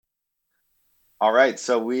All right,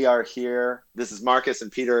 so we are here. This is Marcus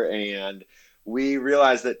and Peter, and we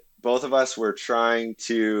realized that both of us were trying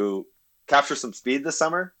to capture some speed this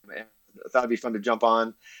summer. And I thought it'd be fun to jump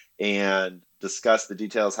on and discuss the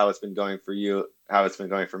details, how it's been going for you, how it's been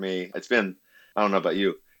going for me. I don't know about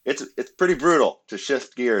you, it's pretty brutal to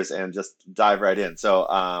shift gears and just dive right in. So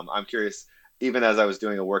I'm curious. Even as I was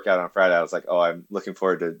doing a workout on Friday, I was like, "Oh, I'm looking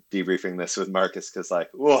forward to debriefing this with Marcus because, like,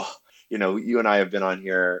 whoa." You and I have been on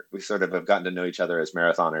here. We sort of have gotten to know each other as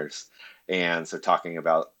marathoners, and so talking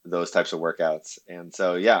about those types of workouts. And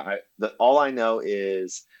so, yeah, all I know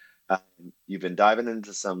is you've been diving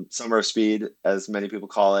into some summer of speed, as many people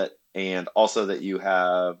call it, and also that you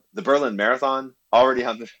have the Berlin Marathon already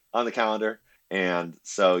on the calendar. And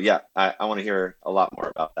so, yeah, I want to hear a lot more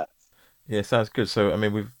about that. Yeah, sounds good. So, I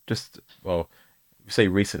mean, we've just, well, we say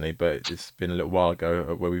recently, but it's been a little while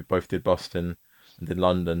ago where we both did Boston and did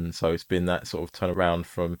London. So it's been that sort of turnaround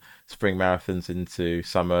from spring marathons into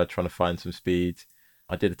summer, trying to find some speed.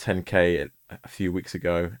 I did a 10K a few weeks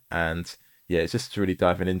ago, and yeah, it's just really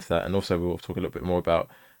diving into that. And also, we'll talk a little bit more about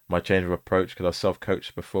my change of approach because I was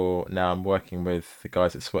self-coached before. Now I'm working with the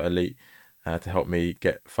guys at Sweat Elite to help me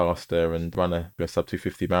get faster and run a sub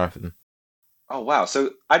 250 marathon. Oh, wow.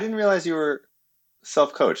 So I didn't realize you were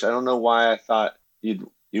self-coached. I don't know why I thought you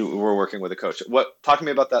were working with a coach. Talk to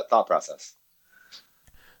me about that thought process.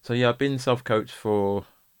 So yeah, I've been self-coached for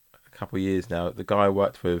a couple of years now. The guy I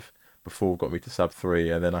worked with before got me to sub three,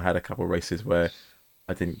 and then I had a couple of races where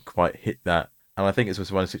I didn't quite hit that. And I think it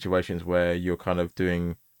was one of the situations where you're kind of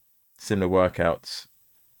doing similar workouts,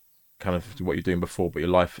 kind of to what you're doing before, but your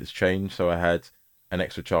life has changed. So I had an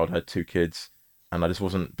extra child, I had two kids, and I just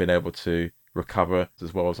wasn't being able to recover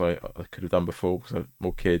as well as I could have done before because I had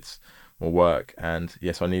more kids, more work, and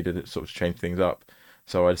yes, I needed to sort of change things up.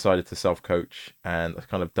 So I decided to self-coach and I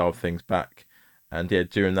kind of dialed things back. And yeah,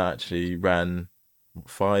 during that, I actually ran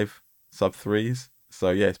five sub threes. So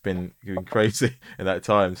yeah, it's been crazy in that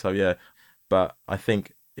time. So yeah, but I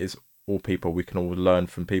think it's all people. We can all learn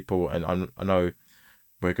from people, and I know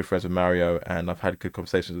we're good friends with Mario, and I've had good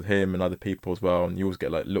conversations with him and other people as well. And you always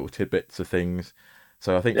get like little tidbits of things.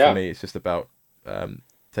 So I think for Yeah. me, it's just about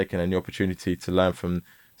taking any opportunity to learn from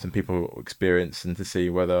some people experience and to see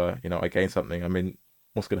whether I gain something. I mean,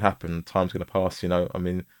 what's going to happen? Time's going to pass. I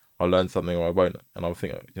mean, I'll learn something or I won't, and I'll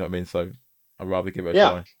think. You know what I mean? So I'd rather give it a Yeah.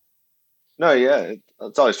 try. No, yeah.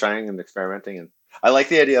 It's always trying and experimenting. And I like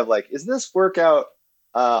the idea of like, is this workout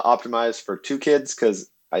optimized for two kids?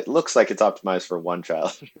 Because it looks like it's optimized for one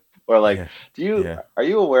child. Or like, Yeah, do you yeah, are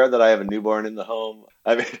you aware that I have a newborn in the home?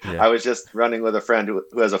 I mean, yeah. I was just running with a friend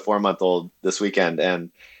who has a 4 month old this weekend,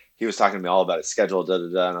 and he was talking to me all about his schedule, da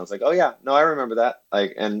da da. And I was like, oh yeah, no, I remember that.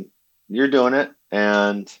 Like, and you're doing it,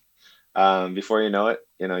 and before you know it,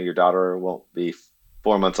 your daughter won't be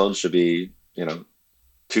 4 months old; she'll be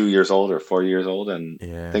 2 years old or 4 years old, and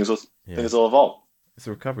Yeah, things will yeah. things will evolve. It's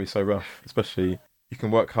the recovery so rough, especially you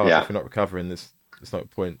can work hard, but Yeah, if you're not recovering, there's no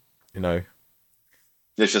point. You know.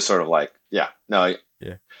 it's just sort of like, yeah, no,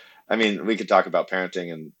 Yeah, I mean, we could talk about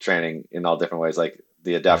parenting and training in all different ways, like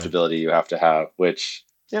the yeah, adaptability you have to have, which,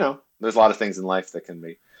 there's a lot of things in life that can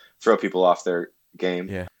be throw people off their game.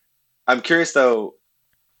 yeah. I'm curious though,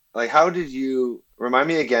 like, how did you remind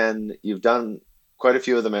me again? You've done quite a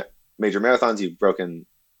few of the major marathons. You've broken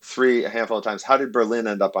three a handful of times. How did Berlin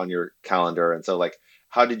end up on your calendar? And so, like,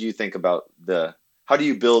 how did you think about how do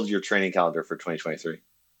you build your training calendar for 2023?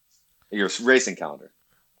 Your racing calendar.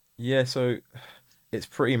 Yeah, so it's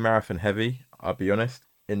pretty marathon heavy, I'll be honest.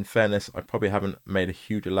 In fairness, I probably haven't made a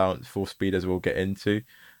huge allowance for speed as we'll get into.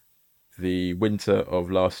 The winter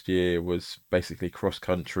of last year was basically cross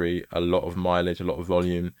country, a lot of mileage, a lot of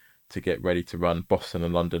volume to get ready to run Boston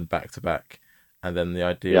and London back to back. And then the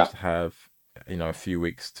idea was Yeah. to have, a few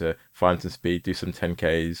weeks to find some speed, do some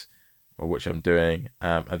 10Ks, or which I'm doing,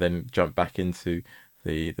 and then jump back into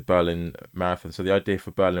the Berlin Marathon. So the idea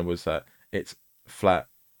for Berlin was that it's flat,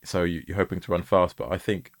 so you're hoping to run fast. But I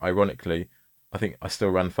think, ironically, I think I still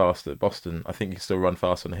ran fast at Boston. I think you still run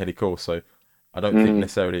fast on a hilly course. So I don't think Hmm.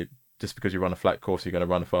 necessarily just because you run a flat course you're going to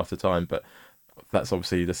run a faster time. But that's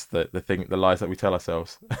obviously just the thing, the lies that we tell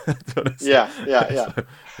ourselves. so, Yeah. Yeah. Yeah. so,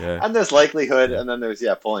 yeah, And there's likelihood, yeah, and then there's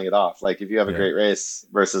pulling it off. Like if you have a yeah, great race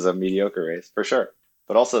versus a mediocre race, for sure.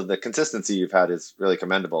 But also the consistency you've had is really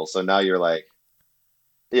commendable. So now you're like,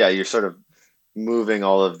 yeah, you're sort of moving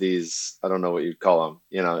all of these, I don't know what you'd call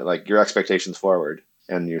them, like your expectations forward.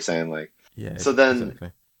 And you're saying like, yeah, so then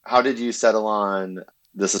exactly. how did you settle on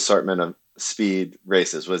this assortment of speed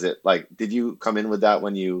races? Was it like, did you come in with that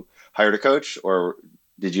when you hired a coach, or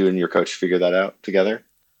did you and your coach figure that out together?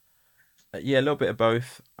 Yeah, a little bit of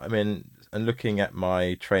both. I mean, And looking at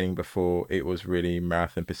my training before, it was really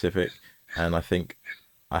marathon Pacific, and I think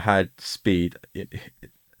I had speed.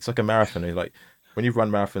 It's like a marathon. It's like when you've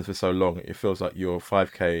run marathons for so long, it feels like your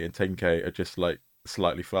 5K and 10K are just like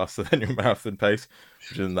slightly faster than your marathon pace,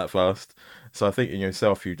 which isn't that fast. So I think in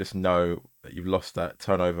yourself, you just know that you've lost that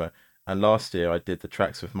turnover. And last year, I did the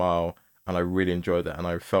tracks with Mile, and I really enjoyed that, and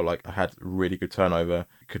I felt like I had really good turnover.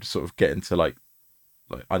 Could sort of get into like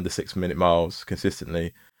under 6 minute miles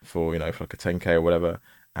consistently for for like a 10K or whatever,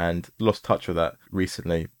 and lost touch with that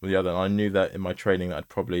recently with the other. And I knew that in my training that I'd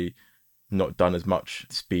probably not done as much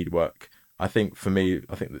speed work. I think for me,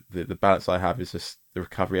 I think the balance I have is just the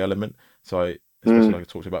recovery element. So especially Mm, like I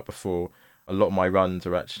talked about before, a lot of my runs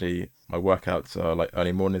are actually my workouts are like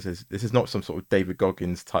early mornings. This is not some sort of David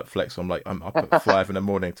Goggins type flex. I'm up at 5 in the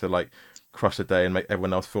morning to like crush a day and make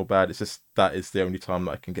everyone else feel bad. It's just that is the only time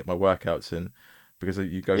that I can get my workouts in, because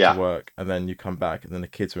you go to yeah. work and then you come back and then the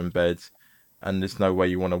kids are in bed, and there's no way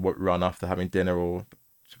you want to run after having dinner or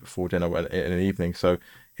before dinner in the evening. So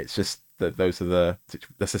it's just that that's the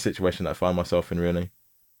situation that I find myself in, really.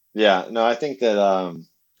 Yeah. No, I think that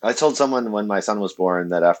I told someone when my son was born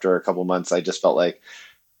that after a couple months, I just felt like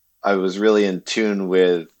I was really in tune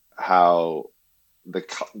with how the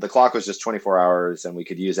clock was just 24 hours and we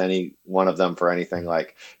could use any one of them for anything. Mm.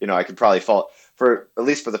 Like, I could probably fall for at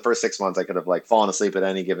least for the first 6 months, I could have like fallen asleep at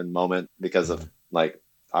any given moment because of Mm. like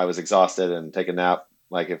I was exhausted and take a nap.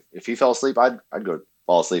 Like if he fell asleep, I'd go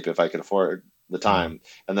fall asleep if I could afford the Mm. time.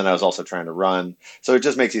 And then I was also trying to run. So it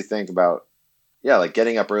just makes you think about, yeah, like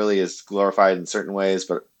getting up early is glorified in certain ways,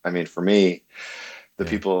 but I mean, for me, the Yeah.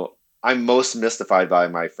 people I'm most mystified by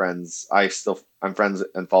my friends. I'm friends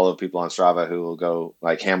and follow people on Strava who will go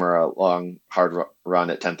like hammer a long hard run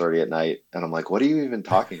at 10:30 at night, and I'm like, what are you even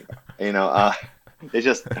talking about? It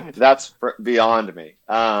just that's beyond me.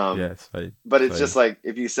 Yeah. So But it's so just like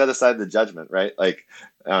if you set aside the judgment, right? Like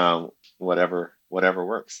whatever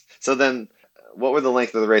works. So then, what were the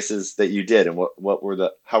length of the races that you did, and what were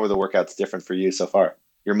the how were the workouts different for you so far?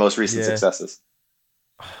 Your most recent yeah. successes.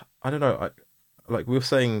 I don't know. Like we were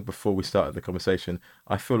saying before we started the conversation,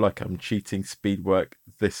 I feel like I'm cheating speed work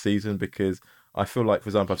this season, because I feel like, for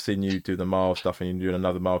example, I've seen you do the mile stuff and you're doing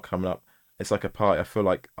another mile coming up. It's like a party. I feel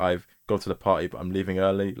like I've gone to the party, but I'm leaving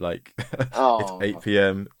early. Like it's Oh, 8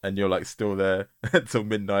 p.m. and you're like still there until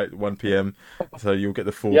midnight, 1 p.m. So you'll get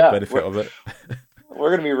the full yeah. benefit of it. We're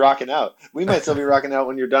gonna be rocking out. We might still be rocking out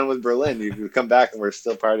when you're done with Berlin. You come back and we're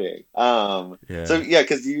still partying. So Yeah. yeah,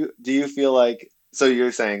 because do you feel like so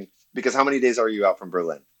you're saying because how many days are you out from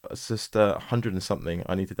Berlin? It's just 100 and something.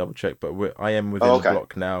 I need to double check, but I am Oh, within the okay,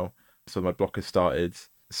 block now. So my block has started.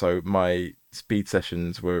 So my speed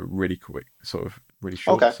sessions were really quick, sort of really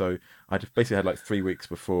short. okay, So I just basically had like 3 weeks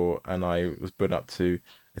before, and I was put up to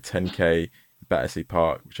a 10K Battersea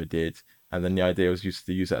Park, which I did. And then the idea was used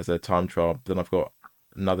to use that as a time trial. Then I've got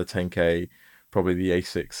another 10K, probably the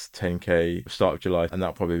A6 10K start of July, and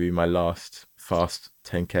that'll probably be my last fast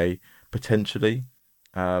 10K potentially.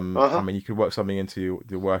 I uh-huh, mean, you could work something into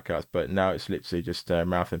the workouts, but now it's literally just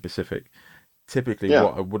Marathon Pacific. Typically, yeah,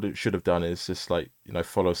 what I would should have done is just like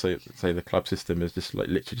follow, say the club system is just like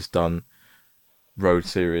literally just done road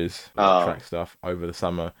series like track oh, stuff over the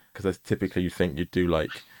summer, because that's typically you think you'd do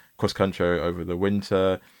like cross country over the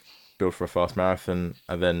winter, build for a fast marathon,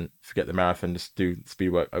 and then forget the marathon, just do speed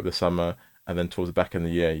work over the summer, and then towards the back end of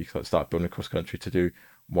the year you start building cross country to do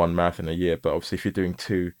one marathon a year. But obviously, if you're doing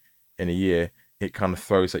two in a year, it kind of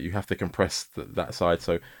throws that you have to compress that side.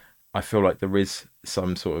 So I feel like there is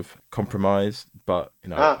some sort of compromise, but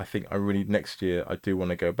I ah, think I really next year I do want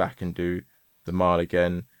to go back and do the mile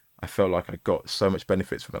again. I felt like I got so much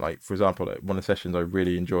benefits from it. Like for example, like one of the sessions I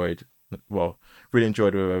really enjoyed, well, really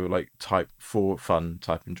enjoyed like type four fun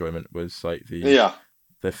type enjoyment was like yeah,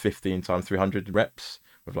 the 15 times 300 reps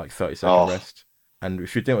with like 30-second oh, rest. And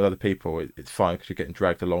if you're doing it with other people, it's fine because you're getting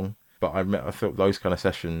dragged along. But I felt those kind of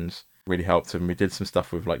sessions really helped. And we did some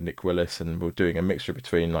stuff with like Nick Willis, and we are doing a mixture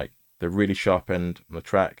between like the really sharp end on the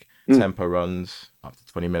track, mm, tempo runs up to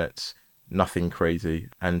 20 minutes, nothing crazy,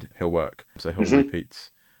 and he'll work. So he'll hmm, repeats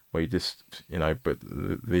where you just, but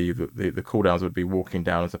the cool downs would be walking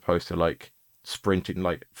down as opposed to like sprinting.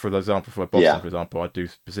 Like for example, for Boston, yeah, for example, I'd do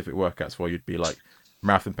specific workouts where you'd be like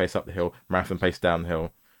marathon pace up the hill, marathon pace down the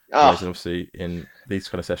hill. Whereas ah, obviously in these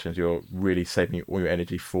kind of sessions, you're really saving all your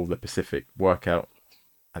energy for the Pacific workout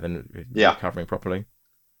and then yeah. recovering properly.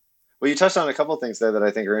 Well, you touched on a couple of things there that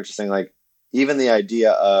I think are interesting, like even the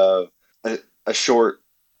idea of a short,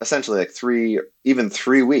 essentially like 3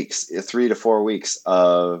 weeks, 3 to 4 weeks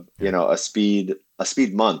of, Yeah. a speed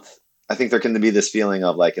month. I think there can be this feeling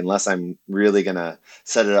of like, unless I'm really gonna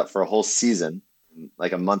set it up for a whole season,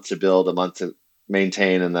 like a month to build, a month to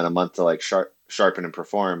maintain, and then a month to like sharpen and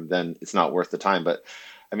perform, then it's not worth the time. But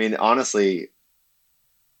I mean, honestly,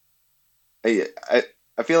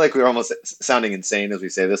 I feel like we're almost sounding insane as we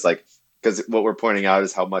say this, like because what we're pointing out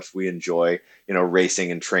is how much we enjoy,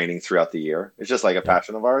 racing and training throughout the year. It's just like a Yeah,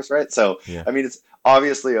 passion of ours, right? So, yeah, I mean, it's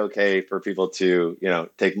obviously okay for people to,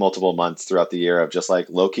 take multiple months throughout the year of just like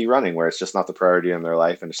low key running, where it's just not the priority in their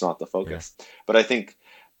life and it's not the yeah, focus. But I think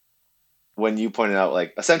when you pointed out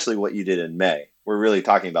like essentially what you did in May, we're really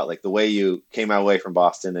talking about like the way you came away from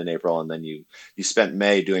Boston in April and then you spent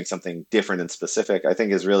May doing something different and specific, I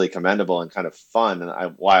think is really commendable and kind of fun.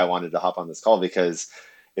 And why I wanted to hop on this call because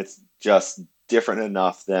it's just different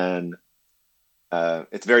enough than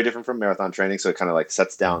it's very different from marathon training. So it kind of like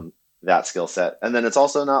sets mm, down that skill set. And then it's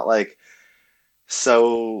also not like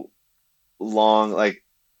so long, like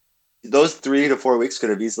those 3 to 4 weeks could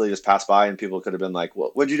have easily just passed by and people could have been like,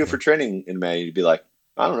 "Well, what'd you do yeah, for training in May?" You'd be like,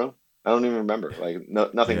 "I don't know. I don't even remember." Like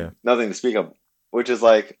no, yeah. nothing to speak of, which is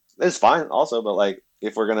like, it's fine also, but like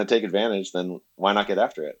if we're going to take advantage, then why not get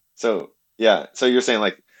after it? So yeah. So you're saying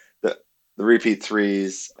like the repeat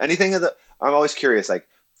threes, anything of the, I'm always curious, like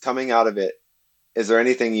coming out of it, is there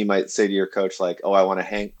anything you might say to your coach like, "Oh, I want to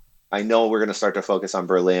hang, I know we're going to start to focus on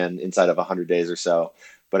Berlin inside of 100 days or so,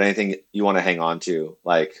 but anything you want to hang on to,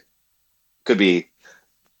 like could be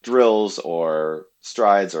drills or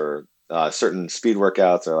strides or certain speed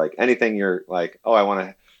workouts or like anything you're like, oh, I want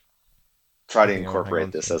to try to Anything I want to hang incorporate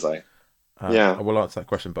on this to? as I, yeah. I will answer that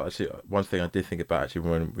question, but actually, one thing I did think about actually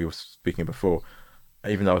when we were speaking before,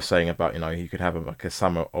 even though I was saying about you could have like a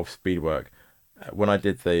summer of speed work. When I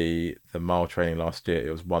did the mile training last year,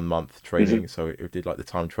 it was 1 month Hmm. training, so it did like the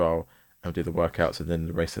time trial and did the workouts and then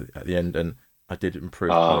the race at the end, and I did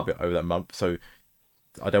improve quite a Uh, bit over that month. So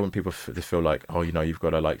I don't want people to feel like, oh, you've got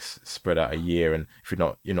to like spread out a year, and if you're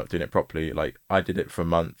not doing it properly. Like I did it for a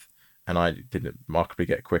month, and I didn't markedly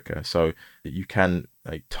get quicker. So you can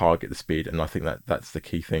like target the speed, and I think that's the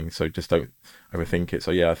key thing. So just don't overthink it.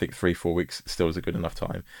 So yeah, I think 3-4 weeks still is a good enough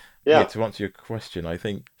time. Yeah, yeah. to answer your question, I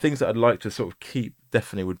think things that I'd like to sort of keep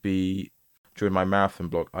definitely would be during my marathon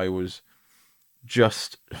block. I was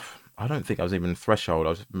just I don't think I was even threshold.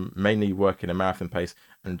 I was mainly working a marathon pace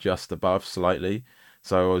and just above slightly.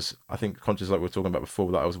 So I think, conscious like we were talking about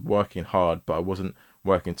before, that I was working hard, but I wasn't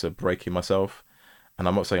working to breaking myself. And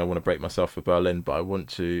I'm not saying I want to break myself for Berlin, but I want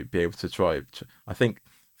to be able to try. I think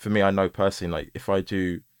for me, I know personally, like if I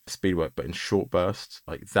do speed work, but in short bursts,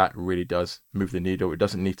 like that really does move the needle. It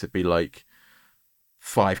doesn't need to be like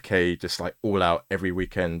 5K just like all out every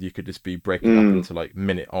weekend. You could just be breaking up Mm, into like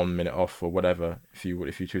minute on, minute off, or whatever, if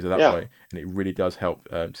you choose it that yeah. way, and it really does help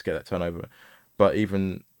to get that turnover. But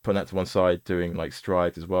even putting that to one side, doing like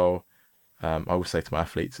strides as well. I always say to my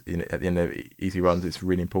athletes, at the end of easy runs, it's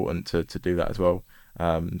really important to do that as well.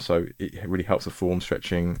 So it really helps the form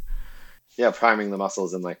stretching. Yeah. Priming the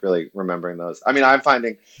muscles and like really remembering those. I mean, I'm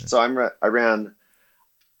finding, so I ran,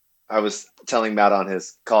 I was telling Matt on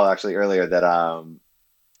his call actually earlier that,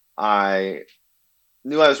 I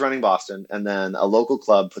knew I was running Boston, and then a local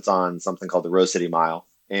club puts on something called the Rose City Mile,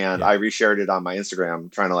 and Yeah, I reshared it on my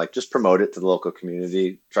Instagram, trying to like just promote it to the local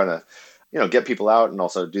community, trying to, get people out and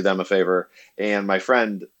also do them a favor. And my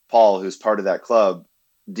friend Paul, who's part of that club,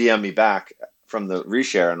 DM me back from the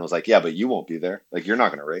reshare and was like, "Yeah, but you won't be there. Like, you're not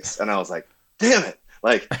going to race." And I was like, "Damn it!"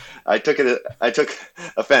 Like, I took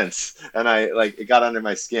offense, and I like it got under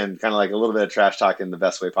my skin, kind of like a little bit of trash talk in the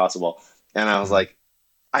best way possible. And I was mm, like,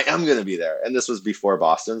 I am going to be there. And this was before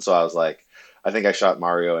Boston. So I was like, I think I shot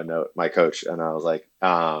Mario a note, my coach, and I was like,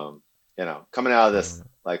 coming out of this, um,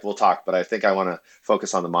 like we'll talk, but I think I want to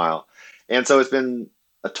focus on the mile. And so it's been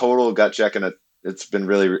a total gut check and it's been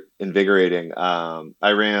really invigorating.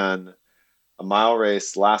 I ran a mile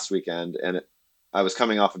race last weekend and I was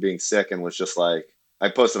coming off of being sick and was just like, I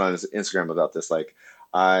posted on his Instagram about this, like,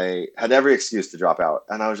 I had every excuse to drop out.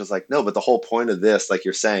 And I was just like, no, but the whole point of this, like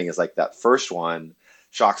you're saying, is like that first one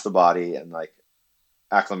shocks the body and like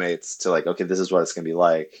acclimates to like, okay, this is what it's going to be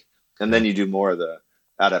like. And then yeah, you do more of the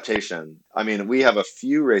adaptation. I mean, we have a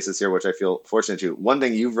few races here, which I feel fortunate to. One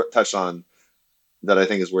thing you've touched on that I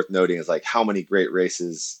think is worth noting is like how many great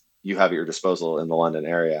races you have at your disposal in the London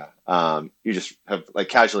area. You just have like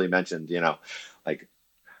casually mentioned, like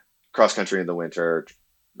cross country in the winter,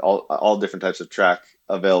 all different types of track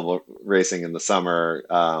available racing in the summer,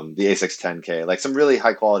 the A6 10K, like some really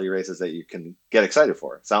high quality races that you can get excited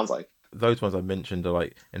for. It sounds like. those ones I mentioned are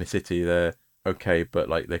like in the city, they're okay, but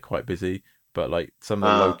like they're quite busy. But like some of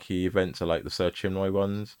the low Uh, key events are like the Sir Chinmoy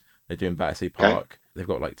ones. They do in Battersea okay. Park. They've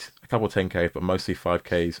got like a couple of 10Ks, but mostly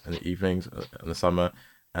 5Ks in the evenings in the summer,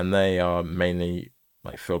 and they are mainly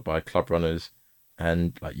like filled by club runners.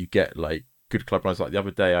 and like you get like good club runners. Like the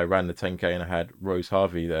other day, I ran the 10K and I had Rose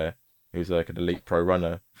Harvey there, who's like an elite pro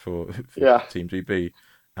runner for Yeah. Team GB,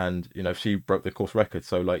 and she broke the course record.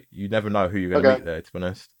 So like you never know who you're going to Okay. meet there, to be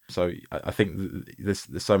honest. So I think there's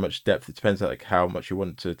so much depth. It depends like how much you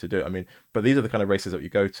want to do it. I mean, but these are the kind of races that you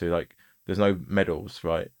go to. Like there's no medals,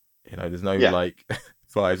 right? There's no Yeah. like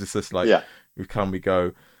prize. It's just like Yeah. we come, we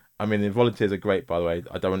go. I mean, the volunteers are great, by the way.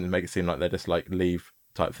 I don't want to make it seem like they're just like leave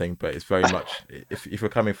type thing, but it's very much if you're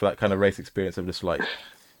coming for that kind of race experience of just like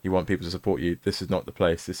you want people to support you, this is not the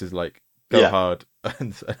place. This is like go Yeah. hard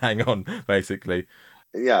and hang on, basically.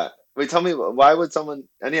 Yeah. Wait, tell me, why would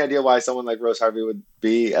any idea why someone like Rose Harvey would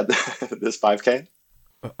be at this 5K?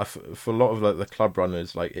 For a lot of like the club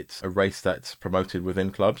runners, like it's a race that's promoted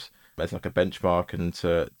within clubs as like a benchmark and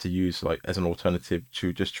to use like as an alternative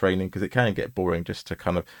to just training, because it can get boring just to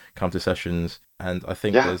kind of come to sessions. And I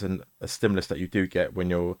think Yeah. there's a stimulus that you do get when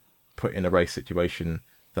you're put in a race situation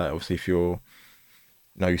that obviously if you're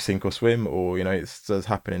you sink or swim, or it does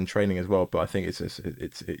happen in training as well. But I think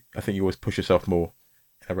I think you always push yourself more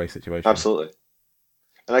in a race situation. Absolutely.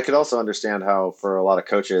 And I could also understand how for a lot of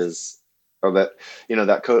coaches or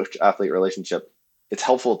that coach athlete relationship, it's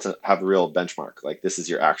helpful to have a real benchmark. Like this is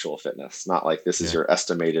your actual fitness, not like this is Yeah, your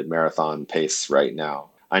estimated marathon pace right now.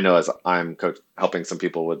 I know as I'm helping some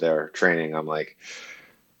people with their training, I'm like,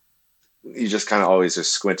 you just kind of always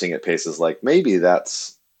just squinting at paces like maybe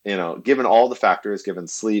that's, given all the factors, given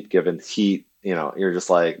sleep, given heat, you're just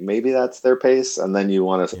like, maybe that's their pace. And then you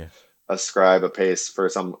want to yeah, ascribe a pace for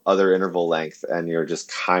some other interval length and you're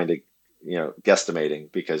just kind of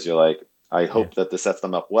guesstimating because you're like, I yeah, hope that this sets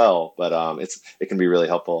them up well, but it can be really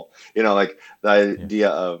helpful, like the yeah, idea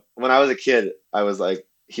of when I was a kid I was like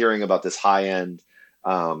hearing about this high end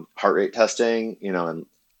heart rate testing, and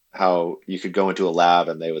how you could go into a lab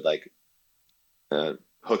and they would like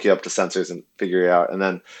hook you up to sensors and figure it out. And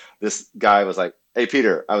then this guy was like, "Hey,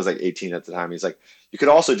 Peter," I was like 18 at the time. He's like, "You could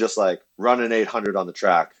also just like run an 800 on the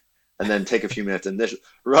track and then take a few minutes and then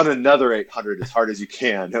run another 800 as hard as you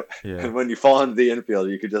can. yeah. And when you fall into the infield,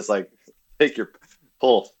 you could just like take your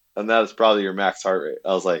pull, and that is probably your max heart rate."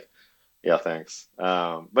 I was like, "Yeah, thanks."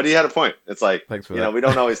 But he had a point. It's like, Thanks for that. we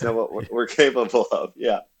don't always know what we're capable of.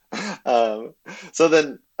 Yeah. Um, so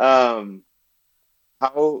then,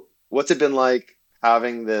 what's it been like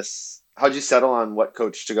having this? How'd you settle on what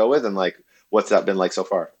coach to go with, and like, what's that been like so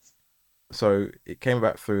far? So it came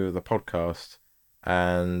about through the podcast,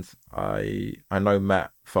 and I know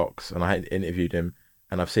Matt Fox, and I had interviewed him,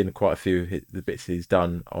 and I've seen quite a few of the bits he's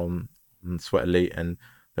done on Sweat Elite and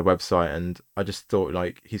the website, and I just thought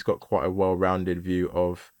like he's got quite a well-rounded view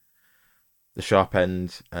of the sharp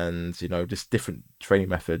end and just different training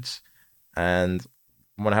methods. And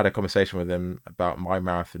when I had a conversation with him about my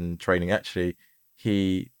marathon training, actually,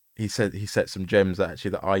 he said he set some gems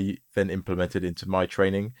that I then implemented into my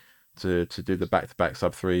training to do the back-to-back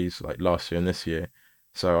sub threes like last year and this year.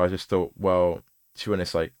 So I just thought, well, to be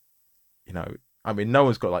honest, like you know, I mean, no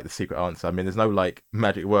one's got like the secret answer. I mean, there's no like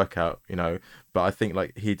magic workout, but I think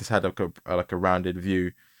like he just had like a rounded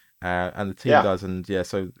view, and the team Yeah, does, and yeah,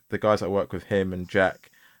 so the guys that work with him and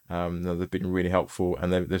Jack, they've been really helpful,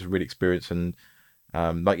 and there's really experience, and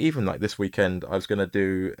like even like this weekend, I was gonna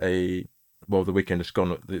do the weekend just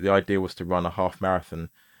gone. The idea was to run a half marathon,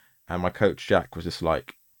 and my coach Jack was just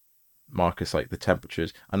like, Marcus, like the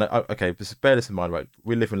temperatures. And okay, just bear this in mind, right?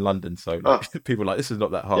 We live in London, so uh, like people are like this is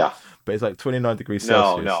not that hot, yeah, but it's like 29 degrees no,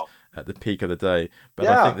 Celsius no, at the peak of the day. But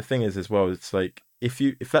I think yeah, the thing is as well, it's like if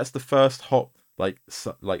that's the first hot like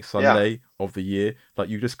yeah, Sunday of the year, like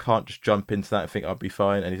you just can't just jump into that and think I'll be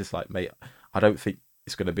fine. And he's just like, mate, I don't think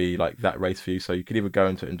it's going to be like that race for you. So you could either go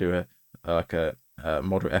into it and do a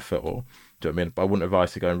moderate effort, or do you know what I mean? But I wouldn't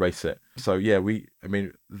advise to go and race it. So yeah, I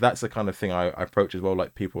mean, that's the kind of thing I approach as well.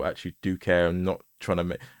 Like people actually do care and not trying to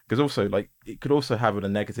make, because also like it could also have a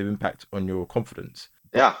negative impact on your confidence.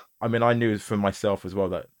 But yeah, I mean, I knew for myself as well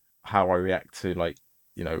that how I react to like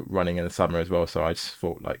running in the summer as well. So I just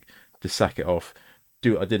thought like just sack it off.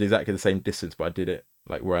 I did exactly the same distance, but I did it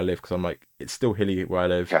like where I live, because I'm like it's still hilly where I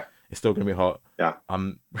live. okay, It's still gonna be hot. yeah,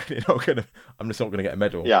 I'm really not gonna. I'm just not gonna get a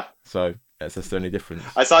medal. yeah. So that's just the only difference.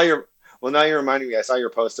 I saw your, well, now you're reminding me, I saw your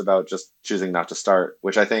post about just choosing not to start,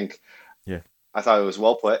 which I think Yeah. I thought it was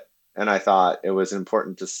well put, and I thought it was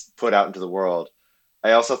important to put out into the world.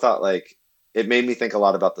 I also thought like it made me think a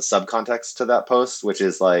lot about the subcontext to that post, which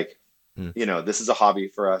is like, Mm. this is a hobby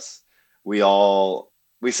for us.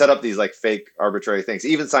 We set up these like fake arbitrary things.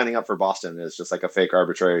 Even signing up for Boston is just like a fake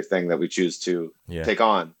arbitrary thing that we choose to Yeah. take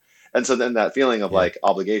on. And so then that feeling of Yeah. like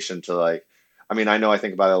obligation to like, I mean, I know I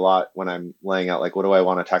think about it a lot when I'm laying out like, what do I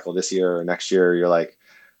want to tackle this year or next year? You're like,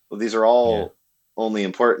 well, these are Yeah. all only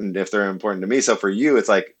important if they're important to me. So for you, it's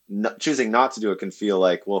like choosing not to do it can feel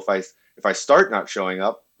like, well, if I start not showing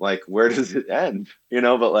up, like where does it end?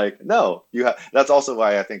 But like no, you have. That's also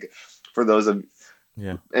why I think for those of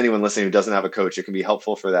Yeah. anyone listening who doesn't have a coach, it can be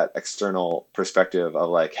helpful for that external perspective of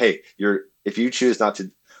like, hey, if you choose not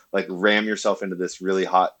to like ram yourself into this really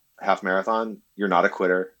hot half marathon, you're not a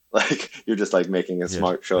quitter. Like you're just like making a Yeah.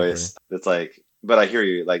 smart I agree. choice. It's like, but I hear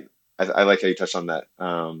you. Like I like how you touched on that.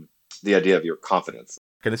 The idea of your confidence.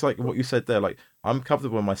 And it's like what you said there. Like I'm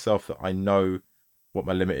comfortable in myself that I know what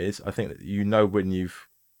my limit is. I think that you know when you've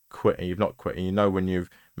quit and you've not quit, and you know when you've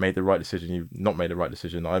made the right decision, you've not made the right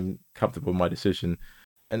decision. I'm comfortable in my decision.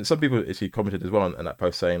 And some people actually commented as well on that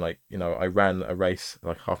post saying like, I ran a race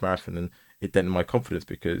like half marathon and it dented my confidence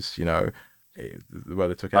because the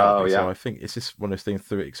weather took out of Oh me. So yeah. I think it's just one of those things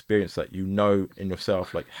through experience that you know in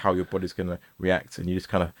yourself like how your body's gonna react, and you just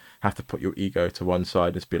kind of have to put your ego to one side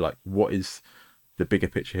and just be like, what is the bigger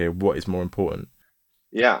picture here? What is more important?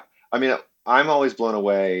 Yeah. I mean, I'm always blown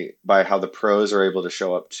away by how the pros are able to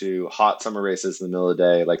show up to hot summer races in the middle of the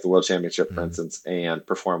day, like the World Championship, for Mm, instance, and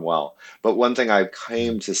perform well. But one thing I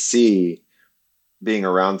yeah. came to see being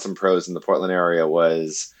around some pros in the Portland area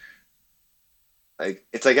was like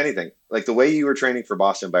it's like anything. Like the way you were training for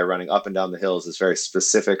Boston by running up and down the hills is very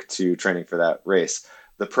specific to training for that race.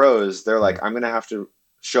 The pros, they're like, Mm, I'm going to have to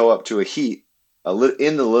show up to a heat,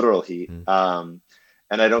 in the literal heat, mm,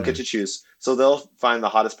 and I don't get mm, to choose. So they'll find the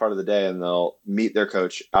hottest part of the day and they'll meet their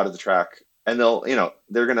coach out of the track. And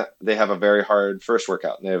they have a very hard first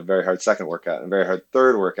workout and they have a very hard second workout and a very hard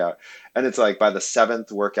third workout. And it's like by the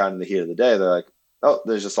seventh workout in the heat of the day, they're like, oh,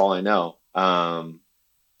 there's just all I know.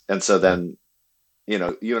 And so yeah. then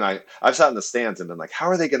you and I've sat in the stands and been like, how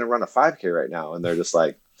are they going to run a 5K right now? And they're just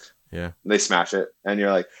like, Yeah. they smash it. And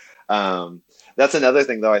you're like, that's another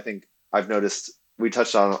thing though. I think I've noticed we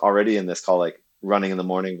touched on already in this call, like running in the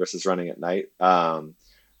morning versus running at night.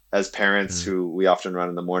 As parents Mm, who we often run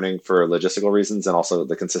in the morning for logistical reasons and also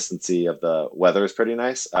the consistency of the weather is pretty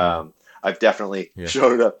nice. mm, I've definitely yeah.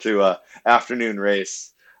 showed up to a afternoon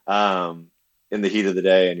race, in the heat of the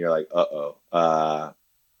day and you're like, uh-oh,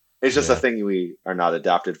 it's just a Yeah. thing we are not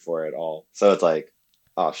adapted for at all. So it's like,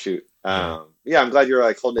 oh shoot. Yeah. Yeah, I'm glad you're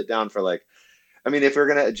like holding it down for like, I mean, if we're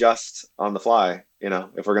gonna adjust on the fly,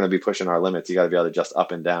 if we're gonna be pushing our limits, you got to be able to adjust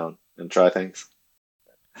up and down and try things.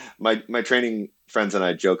 My training friends and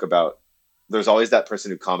I joke about. There's always that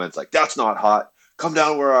person who comments like, "That's not hot. Come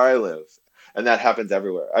down where I live," and that happens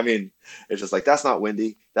everywhere. I mean, it's just like that's not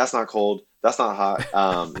windy, that's not cold, that's not hot.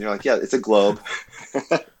 You're like, yeah, it's a globe.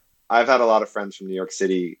 I've had a lot of friends from New York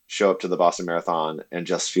City show up to the Boston Marathon and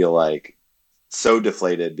just feel like so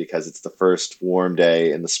deflated because it's the first warm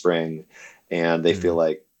day in the spring and they feel Mm,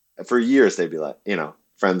 like for years they'd be like,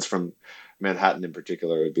 friends from Manhattan in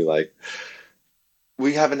particular would be like,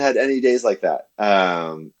 we haven't had any days like that.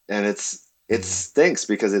 And it mm, stinks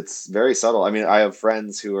because it's very subtle. I mean, I have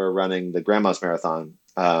friends who are running the Grandma's Marathon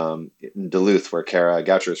in Duluth, where Kara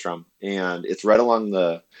Goucher is from, and it's right along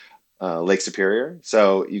the Lake Superior.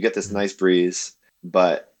 So you get this mm, nice breeze,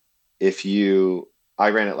 but if you, I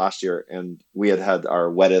ran it last year and we had our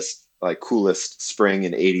wettest, like coolest spring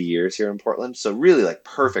in 80 years here in Portland. So really like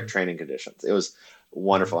perfect mhm, training conditions. It was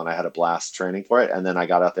mhm, wonderful and I had a blast training for it. And then I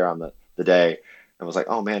got out there on the day and was like,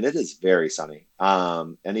 oh man, it is very sunny.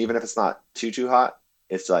 And even if it's not too hot,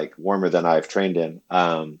 it's like warmer than I've trained in.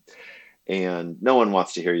 And no one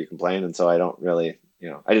wants to hear you complain. And so I don't really,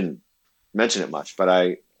 I didn't mention it much, but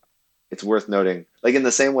it's worth noting, like in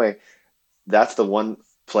the same way, that's the one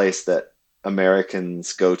place that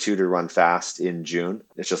Americans go to run fast in June.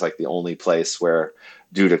 It's just like the only place where,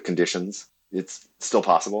 due to conditions, it's still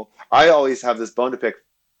possible. I always have this bone to pick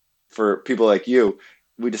for people like you.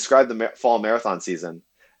 We describe the fall marathon season,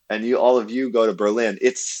 and all of you go to Berlin.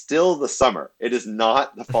 It's still the summer. It is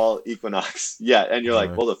not the fall equinox yet. And you're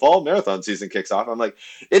like, no. well, the fall marathon season kicks off. I'm like,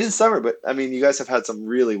 it is summer, but I mean, you guys have had some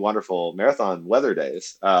really wonderful marathon weather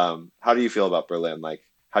days. How do you feel about Berlin? Like,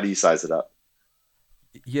 how do you size it up?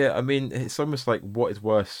 Yeah, I mean, it's almost like what is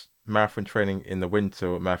worse, marathon training in the winter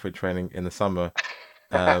or marathon training in the summer.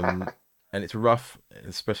 Um, and it's rough,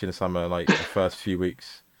 especially in the summer, like the first few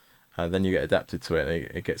weeks. And then you get adapted to it,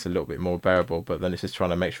 and it gets a little bit more bearable. But then it's just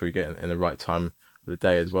trying to make sure you get in the right time of the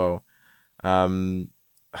day as well. Um,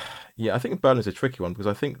 yeah, I think Berlin's a tricky one because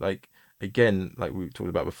I think like again, like we talked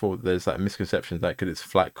about before, there's that misconception that because it's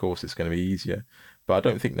flat course, it's going to be easier. But I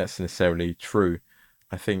don't think that's necessarily true.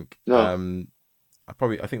 I think No.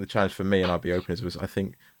 I think the challenge for me, and I'll be open, was I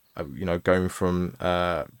think going from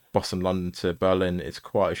Boston, London to Berlin, it's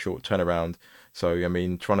quite a short turnaround. So I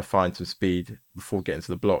mean, trying to find some speed before getting to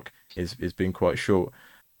the block is being quite short.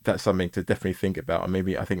 that's something to definitely think about. And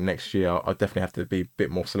maybe I think next year I'll definitely have to be a bit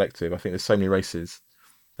more selective. I think there's so many races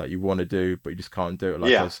that you want to do, but you just can't do it.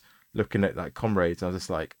 Like I Yeah. was looking at like comrades, and I was just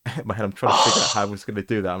like, in my head, I'm trying to figure out how I Oh. was going to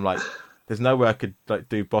do that. I'm like, there's no way I could like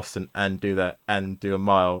do Boston and do that and do a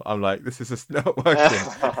mile. I'm like, this is just not working.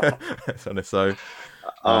 So,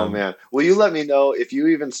 Oh um, man. Will you let me know if you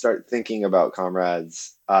even start thinking about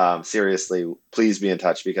comrades seriously, please be in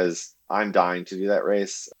touch because I'm dying to do that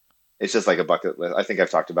race. It's just like a bucket list. I think I've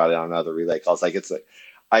talked about it on other relay calls. Like it's like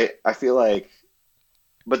I feel like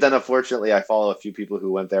but then unfortunately I follow a few people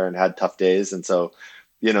who went there and had tough days and so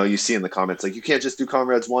you see in the comments like you can't just do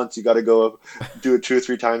comrades once, you got to go do it 2 or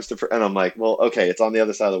 3 times and I'm like, well, okay, it's on the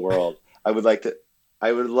other side of the world. I would like to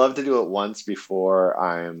I would love to do it once before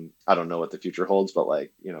I don't know what the future holds, but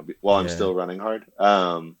like, while I'm yeah. still running hard.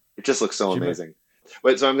 It just looks so Do you remember? amazing.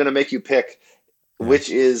 Wait, so I'm going to make you pick Yeah, which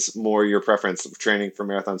is more your preference of training for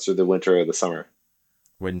marathons through the winter or the summer?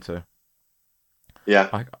 winter.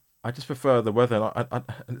 Yeah. I I just prefer the weather.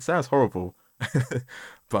 And it sounds horrible, but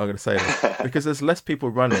I'm gonna say this because there's less people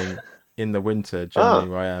running in the winter generally Oh.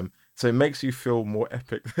 where I am, so it makes you feel more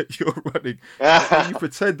epic that you're running. Like you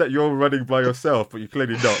pretend that you're running by yourself, but you're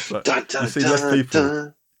clearly not. But Dun, you dun, see less dun, people.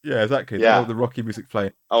 dun. Yeah, exactly. Yeah. The Rocky music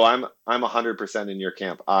playing. Oh, I'm 100% in your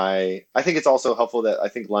camp. I think it's also helpful that I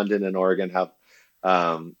think London and Oregon have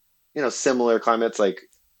um, similar climates. Like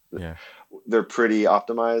Yeah, they're pretty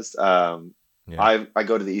optimized. yeah, I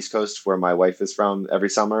go to the East Coast where my wife is from every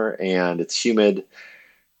summer, and it's humid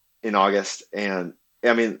in August. And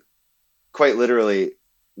I mean, quite literally,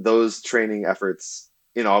 those training efforts.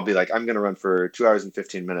 I'll be like, I'm going to run for 2 hours and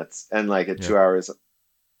 15 minutes, and like at yeah, 2 hours,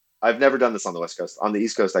 I've never done this on the West Coast. On the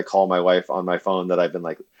East Coast, I call my wife on my phone that I've been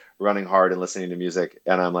like running hard and listening to music,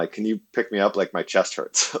 and I'm like, "Can you pick me up? Like my chest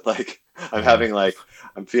hurts. Like I'm yeah, having like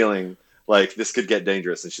I'm feeling like this could get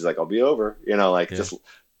dangerous." And she's like, "I'll be over. Like yeah, just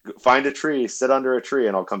find a tree, sit under a tree,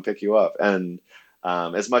 and I'll come pick you up." And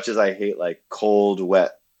as much as I hate like cold,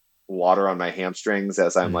 wet water on my hamstrings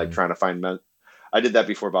as I'm like mm, trying to find I did that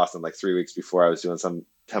before Boston, like 3 weeks before I was doing some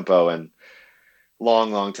tempo and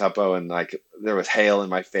long tempo and like there was hail in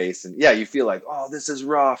my face and yeah, you feel like, oh, this is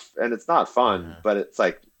rough and it's not fun, yeah, but it's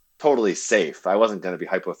like totally safe. I wasn't going to be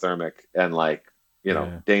hypothermic and like,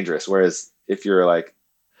 yeah. dangerous. Whereas if you're like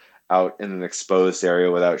out in an exposed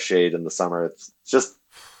area without shade in the summer, it's just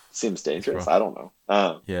seems It's dangerous. I rough. don't know.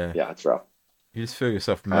 Yeah, Yeah, it's rough. you just feel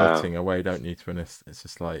yourself Um, melting away, don't you? To be honest, it's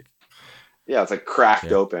just like, yeah, it's like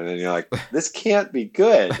cracked yeah. open and you're like, this can't be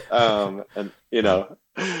good. And Yeah.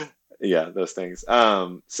 yeah, those things.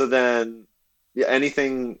 So then, yeah,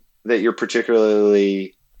 anything that you're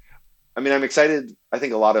particularly, I mean, I'm excited. I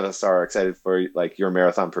think a lot of us are excited for like your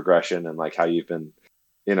marathon progression and like how you've been,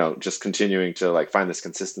 just continuing to like find this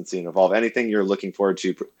consistency and evolve. Anything you're looking forward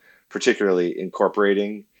to, particularly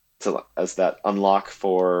incorporating to as that unlock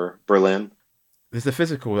for Berlin? There's the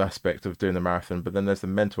physical aspect of doing the marathon, but then there's the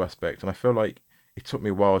mental aspect, and I feel like it took me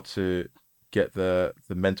a while to get the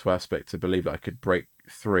mental aspect to believe that I could break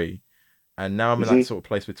three, and now I'm in that Hmm. sort of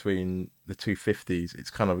place between the 250s. It's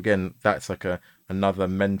kind of again that's like a another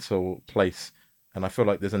mental place, and I feel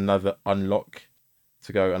like there's another unlock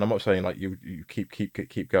to go. And I'm not saying like you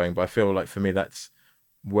keep going, but I feel like for me that's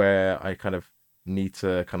where I kind of need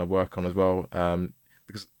to kind of work on as well.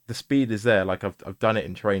 Because the speed is there. Like I've done it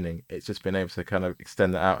in training. It's just been able to kind of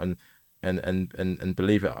extend that out and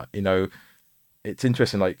believe it. It's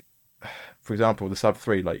interesting. Like for example, the sub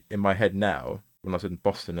three. Like in my head now, when I was in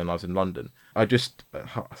Boston and I was in London, I just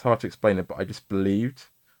it's hard to explain it, but I just believed.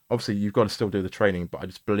 Obviously, you've got to still do the training, but I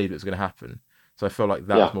just believed it was going to happen. So I felt like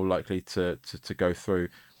that was Yeah. more likely to go through.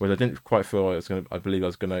 Whereas I didn't quite feel like I was going to. I believe I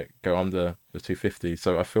was going to go under the 250.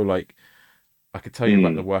 So I feel like I could tell you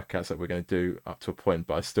about the Mm, workouts that we're going to do up to a point,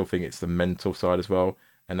 but I still think it's the mental side as well,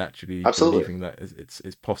 and actually absolutely. believing that it's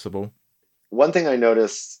possible. One thing I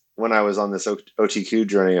noticed when I was on this OTQ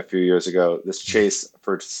journey a few years ago, this Mm, chase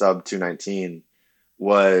for sub 219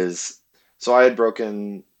 was so I had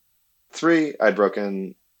broken three, I'd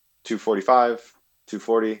broken 245,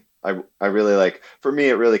 240. I really like for me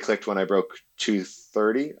it really clicked when I broke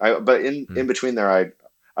 230. But in mm, between there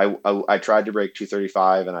I tried to break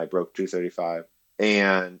 235 and I broke 235.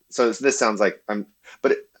 And so this sounds like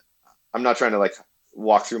but I'm not trying to like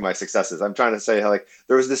walk through my successes. I'm trying to say how like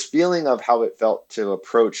there was this feeling of how it felt to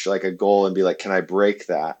approach like a goal and be like, can I break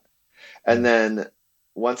that? And mm, then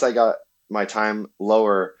once I got my time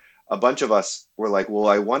lower, a bunch of us were like, well,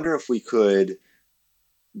 I wonder if we could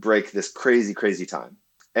break this crazy time.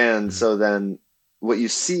 And mm, so then what you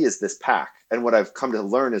see is this pack. And what I've come to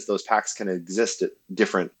learn is those packs can exist at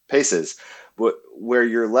different paces, where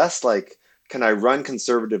you're less like, can I run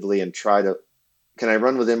conservatively and try to can I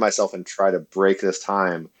run within myself and try to break this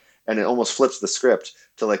time? And it almost flips the script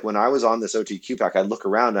to like when I was on this OTQ pack, I'd look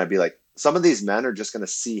around and I'd be like, some of these men are just going to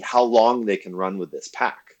see how long they can run with this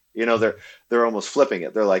pack. They're almost flipping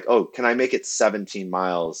it. They're like, oh, can I make it 17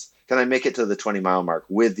 miles? Can I make it to the 20-mile mark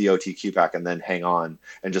with the OTQ pack and then hang on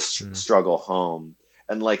and just Mm, struggle home?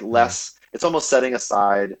 And like mm, less, it's almost setting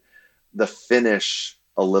aside the finish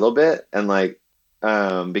a little bit and like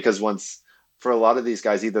because once for a lot of these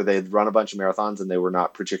guys either they'd run a bunch of marathons and they were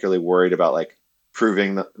not particularly worried about like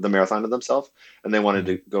proving the marathon to themselves and they wanted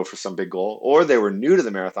mm, to go for some big goal, or they were new to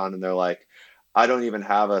the marathon and they're like, I don't even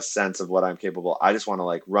have a sense of what I'm capable, I just want to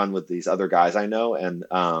like run with these other guys I know and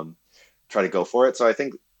try to go for it. So I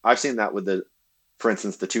think I've seen that with the, for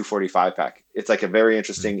instance, the 245 pack. It's like a very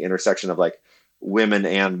mm, interesting intersection of like women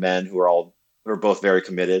and men who are both very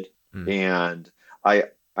committed. mm, And I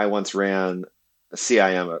I once ran a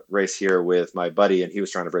CIM a race here with my buddy, and he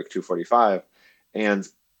was trying to break 245, and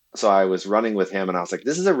so I was running with him, and I was like,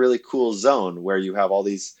 this is a really cool zone where you have all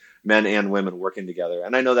these men and women working together.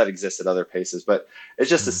 And I know that exists at other paces, but it's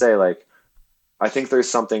just to mm, say, like, I think there's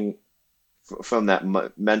something from that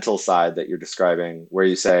mental side that you're describing where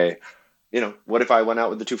you say, what if I went out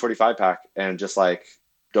with the 245 pack and just like,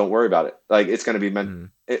 don't worry about it. Like it's going to be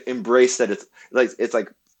mm. embrace that it's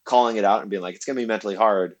like calling it out and being like, it's going to be mentally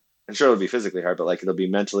hard. And sure, it'll be physically hard, but like it'll be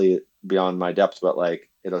mentally beyond my depth, but like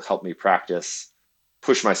it'll help me practice,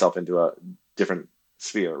 push myself into a different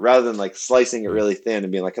sphere rather than like slicing it Yeah, really thin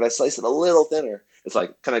and being like, can I slice it a little thinner? It's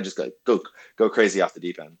like, can I just go crazy off the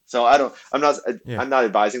deep end? So I don't, yeah, I'm not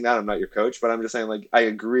advising that. I'm not your coach, but I'm just saying like, I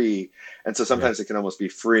agree. And so yeah. sometimes it can almost be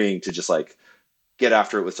freeing to just like get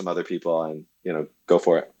after it with some other people and, go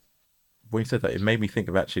for it. When you said that, it made me think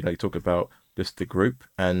of actually like talk about just the group,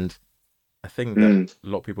 and a thing that Mm, a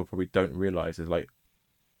lot of people probably don't realize is like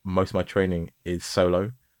most of my training is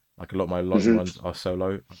solo. Like a lot of my long hmm runs are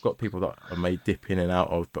solo. I've got people that I may dip in and out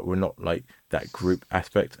of, but we're not like that group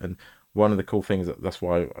aspect. And one of the cool things that's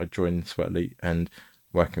why I joined Sweat Elite and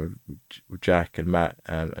working with Jack and Matt,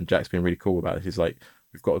 and Jack's been really cool about it. He's like,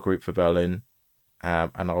 we've got a group for Berlin,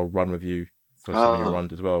 and I'll run with you for some of your Oh,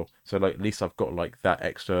 runs as well. So like at least I've got like that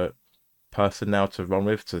extra person now to run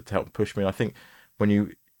with to help push me. And I think when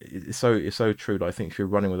you it's so true. Like, I think if you're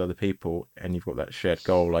running with other people and you've got that shared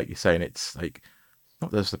goal, like you're saying, it's like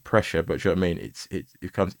not there's the pressure, but do you know what I mean? It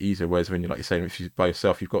becomes easier. Whereas when you're like you're saying, if you're by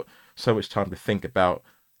yourself, you've got so much time to think about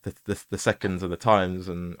the seconds and the times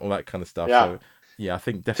and all that kind of stuff. yeah. So yeah, I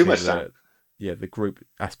think Too definitely much time. the group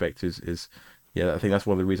aspect is yeah. I think that's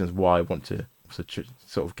one of the reasons why I want to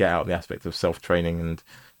sort of get out the aspect of self training and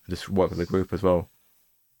just work with the group as well.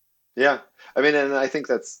 Yeah. I mean, and I think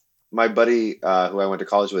that's my buddy who I went to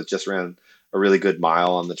college with just ran a really good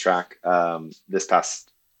mile on the track this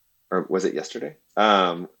past, or was it yesterday?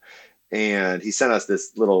 And he sent us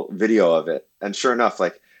this little video of it. And sure enough,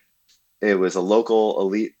 like it was a local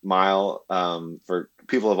elite mile for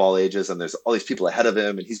people of all ages. And there's all these people ahead of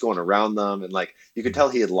him and he's going around them. And like you could Mm, tell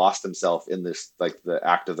he had lost himself in this, like the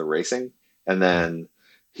act of the racing. And mm, then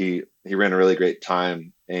he ran a really great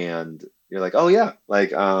time. And you're like, oh yeah,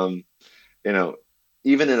 like you know,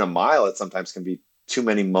 even in a mile, it sometimes can be too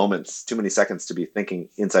many moments, too many seconds to be thinking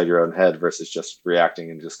inside your own head versus just reacting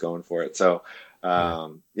and just going for it. So, yeah,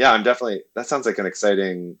 yeah, I'm definitely, that sounds like an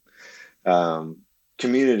exciting um,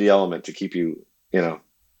 community element to keep you,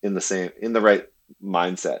 in the right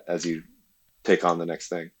mindset as you take on the next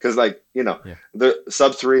thing. Because, like, yeah, the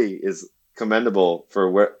sub three is commendable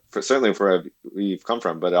for certainly for where we've come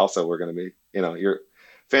from, but also we're going to be, you're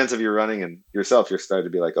fans of your running and yourself. You're starting to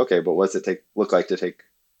be like, okay, but what's it look like to take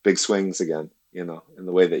big swings again, in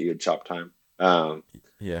the way that you had chopped time.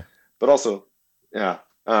 yeah. But also, yeah.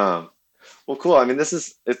 Well, cool. I mean, it's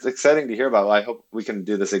exciting to hear about. I hope we can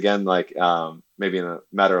do this again, like maybe in a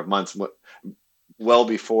matter of months, well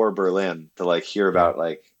before Berlin, to like hear Yeah, about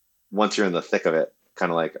like once you're in the thick of it,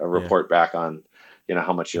 kind of like a yeah, report back on,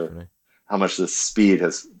 definitely. how much the speed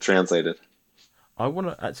has translated. I want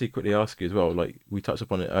to actually quickly ask you as well. Like we touched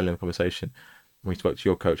upon it earlier in the conversation when we spoke to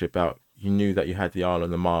your coach about you knew that you had the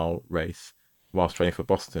Ireland the mile race whilst training for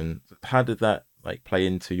Boston. How did that like play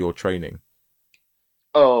into your training?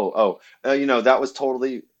 That was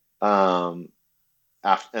totally um,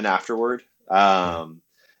 an afterward. Mm,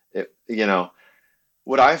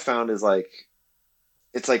 What I found is like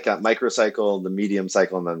it's like that microcycle, the medium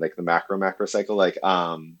cycle, and then like the macro cycle. Like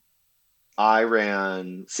I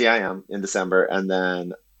ran CIM in December, and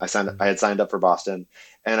then mm, I had signed up for Boston,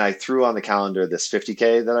 and I threw on the calendar this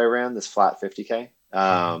 50K that I ran, this flat 50K,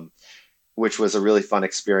 mm, which was a really fun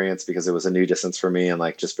experience because it was a new distance for me and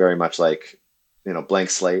like just very much like blank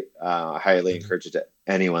slate. I highly mm, encourage it to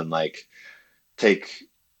anyone like take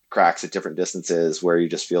cracks at different distances where you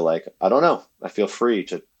just feel like, I don't know, I feel free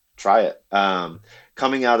to try it.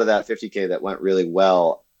 Coming out of that 50K that went really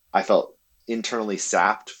well, I felt internally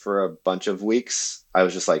sapped for a bunch of weeks. I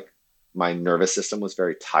was just like, my nervous system was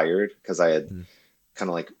very tired because I had Mm. kind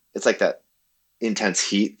of like, it's like that intense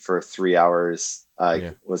heat for 3 hours,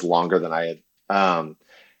 Yeah. was longer than I had.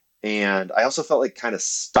 And I also felt like kind of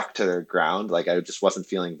stuck to the ground. Like I just wasn't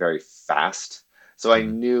feeling very fast. So I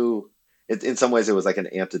Mm. knew it, in some ways it was like an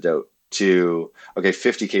antidote to, okay,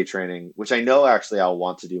 50K training, which I know actually I'll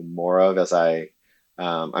want to do more of as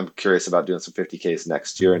I'm curious about doing some 50Ks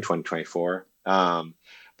next year in Mm. 2024.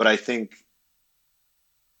 But I think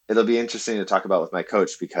it'll be interesting to talk about with my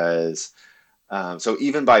coach because so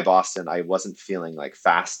even by Boston, I wasn't feeling like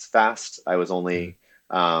fast. I was Mm. only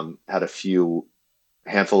had a few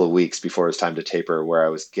handful of weeks before it was time to taper, where I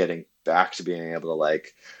was getting back to being able to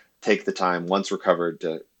like take the time once recovered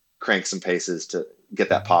to crank some paces to get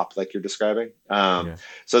that Mhm. pop like you're describing. Yeah.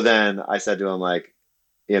 So then I said to him like,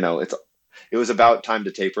 it was about time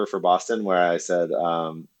to taper for Boston, where I said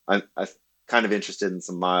I'm kind of interested in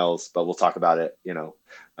some miles, but we'll talk about it,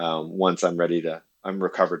 once I'm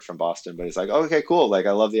recovered from Boston. But he's like, oh, okay, cool. Like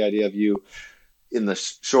I love the idea of you in the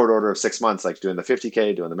short order of 6 months, like doing the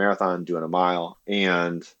 50K, doing the marathon, doing a mile.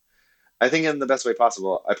 And I think in the best way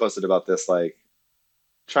possible, I posted about this, like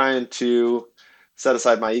trying to set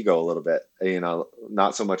aside my ego a little bit,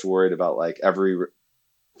 not so much worried about like every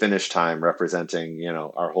finish time representing,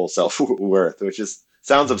 our whole self worth, which is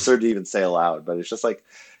sounds Mm. absurd to even say aloud, but it's just like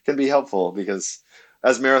can be helpful because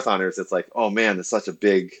as marathoners, it's like, oh man, it's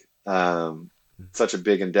um, such a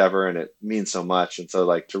big endeavor and it means so much. And so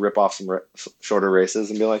like to rip off some shorter races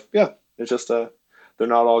and be like, yeah, it's just they're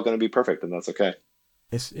not all going to be perfect, and that's okay.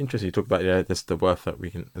 It's interesting to talk about, yeah, just the worth that we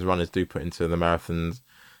can, as runners, do put into the marathons.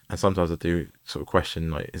 And sometimes I do sort of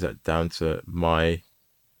question, like, is that down to my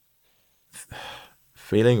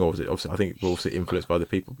feeling, or is it obviously, I think we're also influenced by the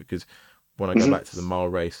people, because when I go Hmm. back to the mile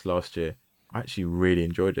race last year, I actually really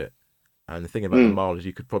enjoyed it. And the thing about the Mm. mile is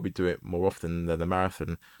you could probably do it more often than the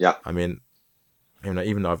marathon. Yeah. I mean,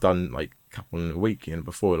 even though I've done like a couple in a week,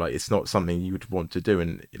 before, like it's not something you would want to do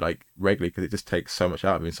and like regularly, because it just takes so much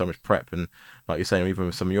out of you and so much prep. And like you're saying, even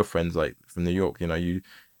with some of your friends like from New York, you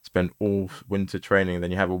spend all winter training,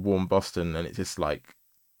 then you have a warm Boston, and it just like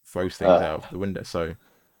throws things out Uh, of the window. So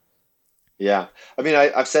yeah. I mean,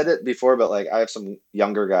 I've said it before, but like I have some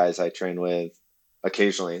younger guys I train with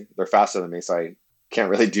occasionally. They're faster than me, so I can't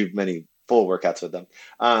really do many full workouts with them.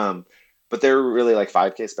 But they're really like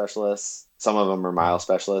 5K specialists. Some of them are mile mm,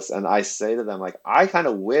 specialists. And I say to them, like, I kind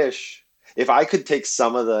of wish if I could take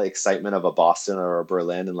some of the excitement of a Boston or a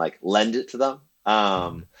Berlin and like lend it to them.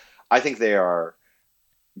 mm, I think they are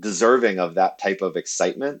deserving of that type of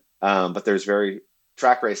excitement. But there's very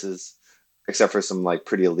track races, except for some like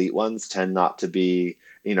pretty elite ones, tend not to be,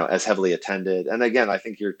 as heavily attended. And again, I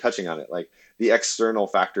think you're touching on it, like the external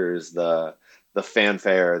factors, the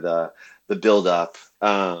fanfare, the build up,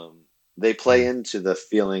 they play mm, into the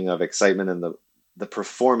feeling of excitement and the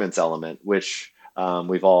performance element, which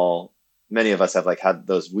we've all many of us have like had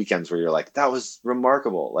those weekends where you're like, that was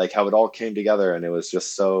remarkable, like how it all came together and it was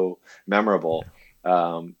just so memorable.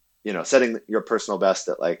 yeah, Setting your personal best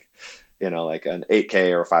at like, like an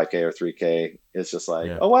 8K or 5K or 3K is just like,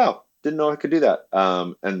 yeah, oh wow, didn't know I could do that.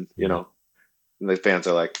 And yeah, the fans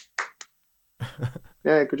are like,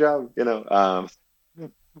 yeah, good job. My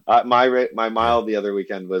yeah, mile the other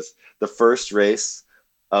weekend was the first race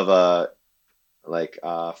of a like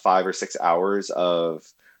 5 or 6 hours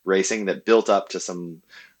of racing that built up to some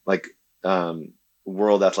like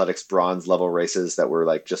World Athletics bronze level races that were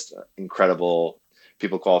like just incredible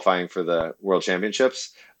people qualifying for the World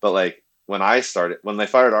Championships. But like when they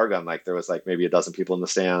fired our gun, like there was like maybe a dozen people in the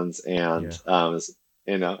stands, and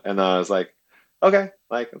yeah, and I was like, okay,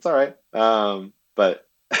 like it's all right, but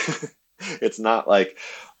it's not like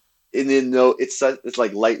no, it's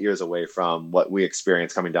like light years away from what we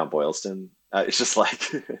experienced coming down Boylston. It's just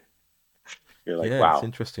like you're like, yeah. It's wow,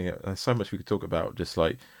 interesting. There's so much we could talk about, just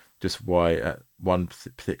why at one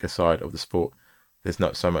particular side of the sport there's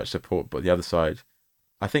not so much support, but the other side,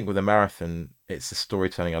 I think with a marathon, it's the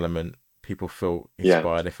storytelling element. People feel yeah,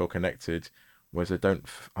 inspired, they feel connected. Whereas I don't,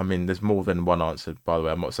 I mean, there's more than one answer, by the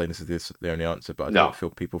way. I'm not saying this is the only answer, but I don't no,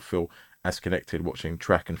 feel people feel as connected watching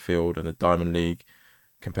track and field and the Diamond League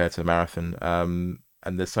compared to the marathon.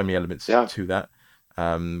 And there's so many elements yeah, to that,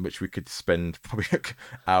 which we could spend probably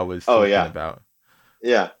hours oh talking yeah, about.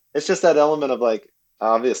 yeah. It's just that element of like,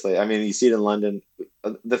 obviously, I mean, you see it in London.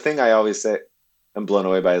 The thing I always say I'm blown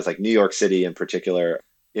away by is like New York City in particular.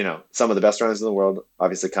 Some of the best runners in the world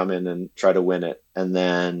obviously come in and try to win it, and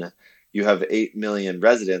then you have 8 million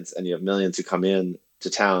residents and you have millions who come in to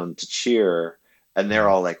town to cheer, and they're Mm.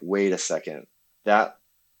 all like, wait a second, that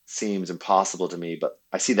seems impossible to me, but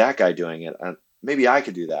I see that guy doing it, and maybe I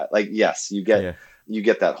could do that. Like, yes, Yeah, you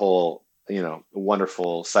get that whole,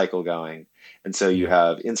 wonderful cycle going. And so you yeah,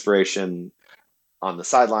 have inspiration on the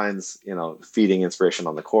sidelines, feeding inspiration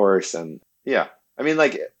on the course. And yeah, I mean,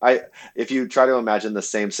 like, if you try to imagine the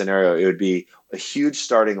same scenario, it would be a huge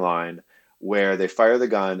starting line where they fire the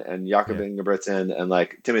gun and Jakob yeah, Ingebrigtsen and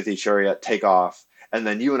like Timothy Chariot take off, and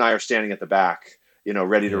then you and I are standing at the back,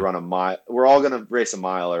 ready to yeah, run a mile. We're all going to race a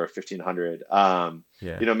mile or 1,500.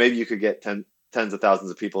 yeah, Maybe you could get tens of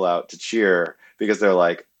thousands of people out to cheer because they're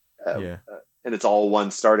like, yeah, and it's all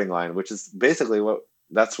one starting line, which is basically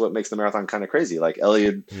that's what makes the marathon kind of crazy. Like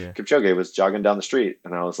Eliud yeah, Kipchoge was jogging down the street,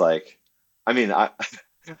 and I was like, I mean, I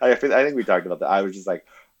think we talked about that. I was just like,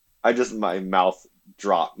 my mouth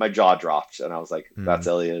dropped, my jaw dropped, and I was like, that's mm,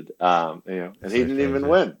 Eliud, and it's he so didn't even crazy.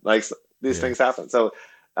 win. Like, these Yeah, things happen. So,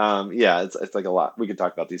 yeah, it's like a lot. We could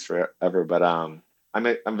talk about these forever, but I'm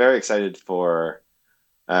very excited for.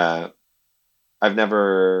 Uh, I've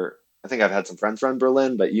never. I think I've had some friends run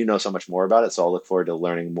Berlin, but you know so much more about it, so I'll look forward to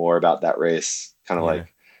learning more about that race, kind of yeah.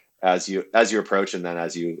 like as you approach and then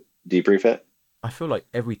as you debrief it. I feel like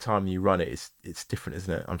every time you run it, it's different,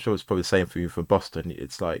 isn't it? I'm sure it's probably the same for you for Boston.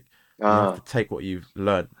 It's like you have Uh, to take what you've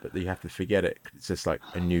learned, but you have to forget it. 'Cause it's just like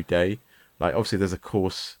a new day. Like obviously, there's a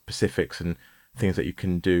course specifics and things that you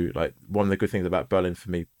can do. Like one of the good things about Berlin for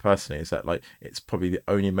me personally is that like it's probably the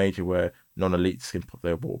only major where non-elites can put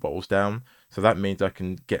their water bottles down. So that means I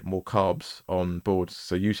can get more carbs on board.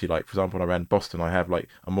 So usually, like for example, when I ran Boston, I have like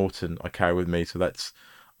a Morton I carry with me, so that's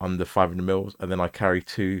under 500 mils, and then I carry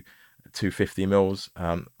two 50 mils,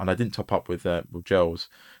 and I didn't top up with gels,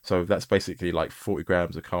 so that's basically like 40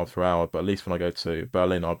 grams of carbs per hour. But at least when I go to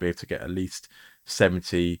Berlin, I'll be able to get at least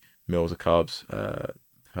 70 mils of carbs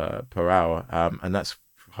per hour, and that's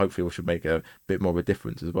hopefully what should make a bit more of a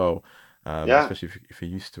difference as well, yeah, especially if you're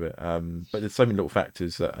used to it. But there's so many little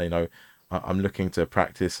factors that I'm looking to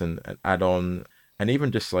practice and add on, and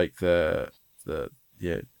even just like the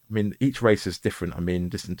yeah. I mean, each race is different. I mean,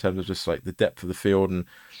 just in terms of just like the depth of the field and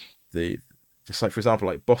the just like for example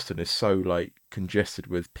like Boston is so like congested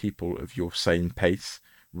with people of your same pace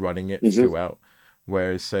running it hmm throughout,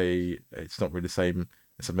 whereas say it's not really the same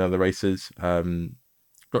as some of the other races.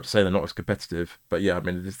 Not to say they're not as competitive, but yeah, I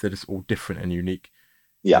mean they're just all different and unique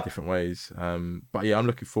in yeah, different ways. But yeah, I'm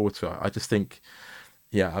looking forward to it. I just think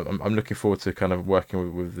yeah, I'm looking forward to kind of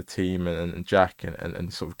working with the team and Jack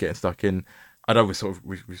and sort of getting stuck in. I know we sort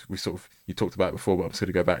of you talked about it before, but I'm just going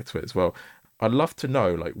to go back to it as well. I'd love to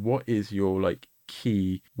know like what is your like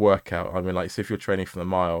key workout? I mean, like, so if you're training for the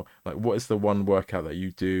mile, like what is the one workout that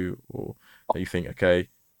you do or that you think, okay,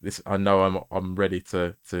 this I know I'm ready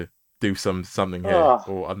to do something here, uh,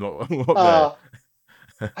 or I'm not I'm not there. uh,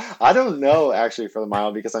 I don't know actually for the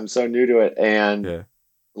mile because I'm so new to it, and Yeah.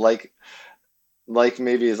 like like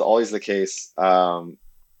maybe is always the case.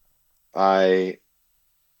 I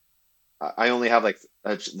I only have like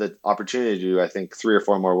the opportunity to do I think 3 or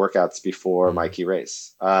 4 more workouts before my Mm, key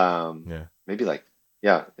race. yeah. Maybe like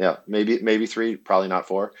yeah, maybe three, probably not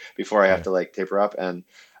four before I have Yeah. to like taper up. And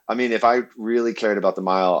I mean, if I really cared about the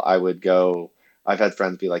mile, I would go. I've had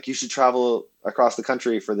friends be like, you should travel across the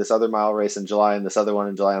country for this other mile race in July and this other one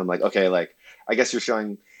in July. And I'm like, okay, like I guess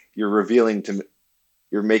you're revealing to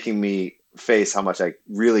you're making me face how much I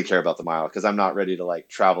really care about the mile because I'm not ready to like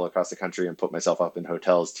travel across the country and put myself up in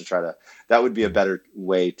hotels to try to. That would be a Mm, better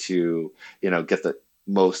way to, get the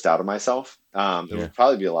most out of myself. It yeah. would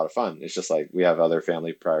probably be a lot of fun. It's just like we have other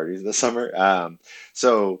family priorities this summer.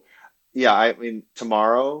 So yeah, I mean,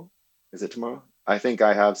 tomorrow, is it tomorrow? I think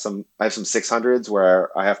I have some 600s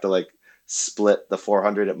where I have to like split the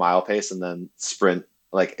 400 at mile pace and then sprint,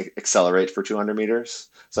 like accelerate for 200 meters.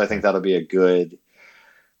 So I think Okay. that'll be a good.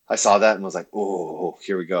 I saw that and was like, oh,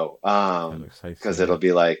 here we go. That looks Because tasty. Yeah.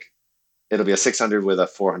 it'll be a 600 with a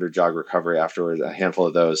 400 jog recovery afterwards, a handful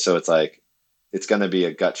of those. So it's like it's going to be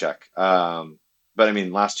a gut check. But I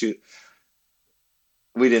mean,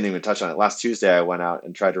 we didn't even touch on it. Last Tuesday, I went out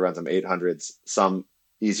and tried to run some 800s, some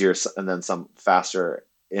easier and then some faster,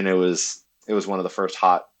 and it was one of the first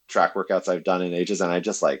hot track workouts I've done in ages, and I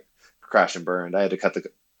just like crashed and burned. I had to cut the.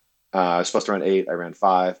 I was supposed to run 8, I ran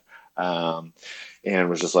 5, um, and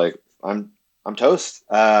was just like, I'm toast.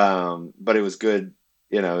 But it was good.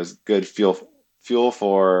 It was good fuel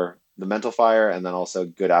for the mental fire, and then also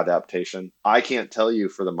good adaptation. I can't tell you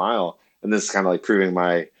for the mile, and this is kind of like proving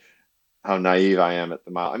my how naive I am at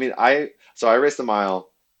the mile. I mean, I raced the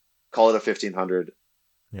mile, call it a 1500.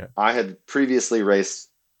 Yeah. I had previously raced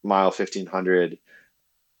mile 1500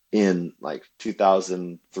 in like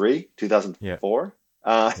 2003, Yeah. 2004.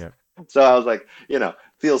 Uh, Yeah. so I was like,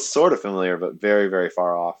 feels sort of familiar, but very, very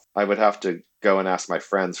far off. I would have to go and ask my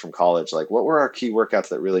friends from college, like, what were our key workouts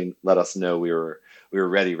that really let us know we were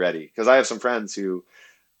ready? Because I have some friends who,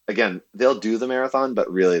 again, they'll do the marathon,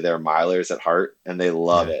 but really they're milers at heart and they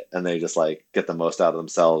love Yeah. it and they just like get the most out of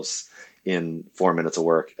themselves in 4 minutes of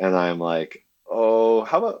work. And I'm like, oh,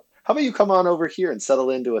 how about you come on over here and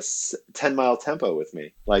settle into a 10-mile tempo with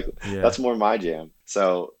me? Like Yeah. that's more my jam.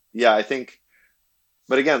 So yeah, I think,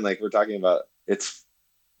 but again, like we're talking about,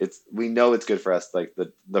 we know it's good for us, like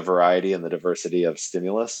the variety and the diversity of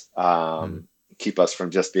stimulus, Mm. keep us from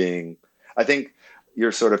just being. I think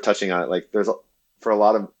you're sort of touching on it. Like for a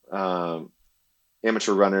lot of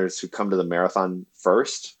amateur runners who come to the marathon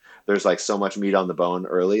first, there's like so much meat on the bone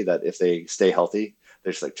early that if they stay healthy,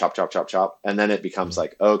 they're just like chop, chop, chop, chop, and then it becomes Mm.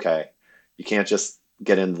 like okay, you can't just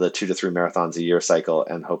get into the 2 to 3 marathons a year cycle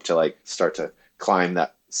and hope to like start to climb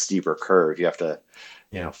that steeper curve. You have to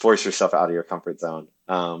Yeah. force yourself out of your comfort zone,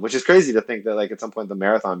 which is crazy to think that like at some point the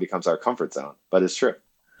marathon becomes our comfort zone, but it's true.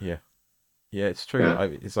 Yeah. Yeah. It's true. Yeah,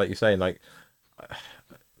 It's like you're saying, like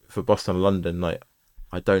for Boston and London, like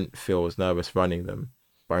I don't feel as nervous running them.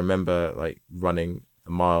 But I remember like running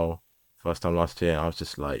a mile first time last year. I was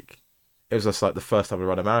just like, it was just like the first time I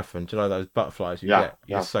run a marathon. Do you know those butterflies you yeah, get?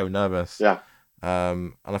 You're yeah, so nervous. yeah,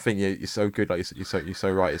 And I think you're so good. Like you're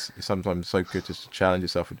so right. It's sometimes so good just to challenge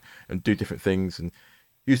yourself and do different things and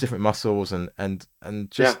use different muscles and yeah.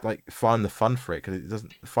 just like find the fun for it because it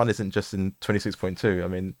doesn't. The fun isn't just in 26.2. I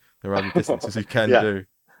mean, there are other distances you can Yeah, do.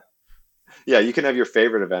 yeah, you can have your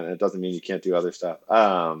favorite event, and it doesn't mean you can't do other stuff.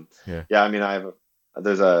 Yeah. Yeah, I mean,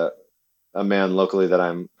 there's a man locally that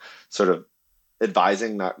I'm sort of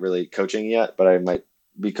advising, not really coaching yet, but I might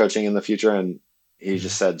be coaching in the future. And he Mm.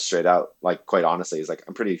 just said straight out, like quite honestly, he's like,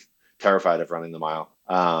 I'm pretty terrified of running the mile,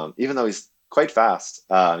 even though he's quite fast.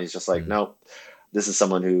 He's just like, Mm. no, this is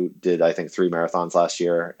someone who did, I think, 3 marathons last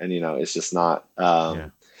year, and it's just not. Yeah.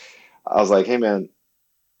 I was like, hey man,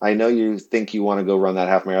 I know you think you want to go run that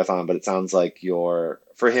half marathon, but it sounds like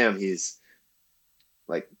for him, he's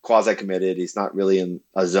like quasi committed. He's not really in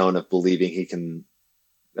a zone of believing he can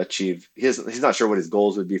achieve. He's not sure what his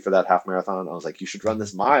goals would be for that half marathon. I was like, you should run Mhm.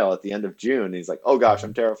 this mile at the end of June. And he's like, oh gosh,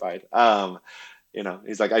 I'm Mhm. terrified.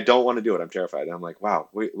 He's like, I don't want to do it. I'm terrified. And I'm like, wow,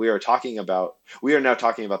 we are now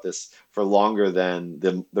talking about this for longer than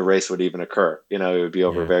the race would even occur. It would be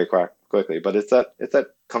over Yeah. very quickly. But it's that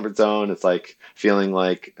comfort zone. It's like feeling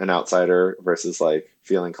like an outsider versus like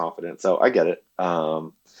feeling confident. So I get it.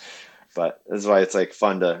 But this is why it's like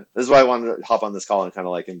fun this is why I wanted to hop on this call and kind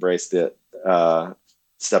of like embrace the uh,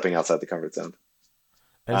 stepping outside the comfort zone.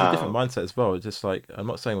 And it's a different Um, mindset as well. It's just like I'm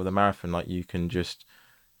not saying with a marathon like you can just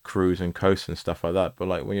cruise and coast and stuff like that, but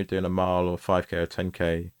like when you're doing a mile or 5K or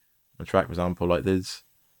 10K on track, for example, like there's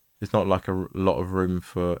not like a lot of room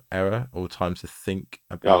for error or times to think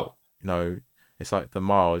oh, about, it's like the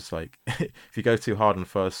mile. It's like if you go too hard on the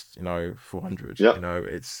first, 400, yep,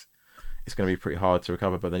 it's going to be pretty hard to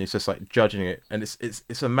recover. But then it's just like judging it, and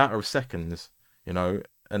it's a matter of seconds, you know.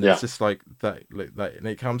 And yeah. it's just like that, and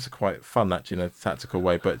it comes to quite fun actually in a tactical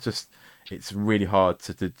way. But it's really hard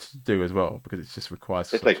to do as well because it just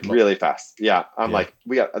requires It's such like much. really fast. Yeah, I'm Yeah.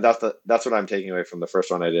 like that's what I'm taking away from the first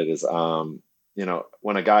one I did is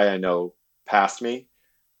when a guy I know passed me,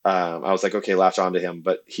 I was like, okay, latch onto him,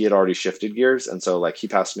 but he had already shifted gears, and so like he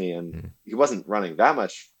passed me, and Mm. he wasn't running that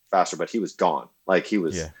much faster, but he was gone. Like he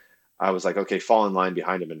was. Yeah. I was like, okay, fall in line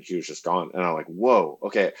behind him, and he was just gone. And I'm like, whoa,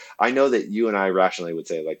 okay. I know that you and I rationally would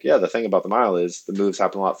say, like, yeah, the thing about the mile is the moves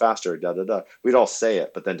happen a lot faster, da da da. We'd all say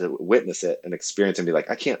it, but then to witness it and experience and be like,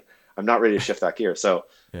 I'm not ready to shift that gear. So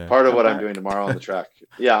Yeah. part of Come what I'm doing back. tomorrow on the track,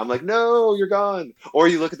 yeah, I'm like, no, you're gone. Or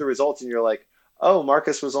you look at the results and you're like, oh,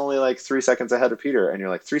 Marcus was only like 3 seconds ahead of Peter, and you're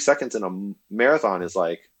like, 3 seconds in a marathon is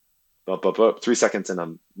like, but 3 seconds in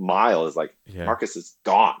a mile is like Yeah. Marcus is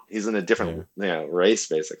gone. He's in a different Yeah. race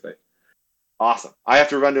basically. Awesome. I have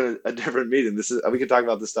to run to a different meeting. We could talk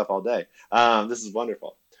about this stuff all day. This is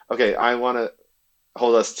wonderful. Okay, I want to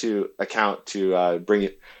hold us to account to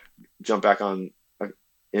jump back on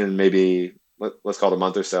in maybe let's call it a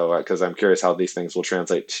month or so because I'm curious how these things will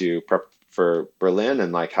translate to prep for Berlin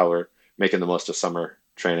and like how we're making the most of summer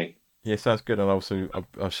training. Yeah. Sounds good. And also,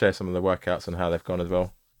 I'll share some of the workouts and how they've gone as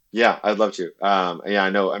well. Yeah, I'd love to. Yeah,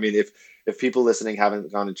 I know. I mean, if people listening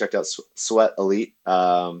haven't gone and checked out Sweat Elite,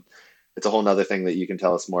 it's a whole nother thing that you can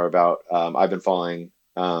tell us more about. I've been following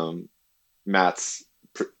Matt's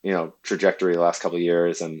trajectory the last couple of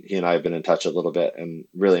years, and he and I have been in touch a little bit, and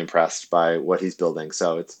really impressed by what he's building.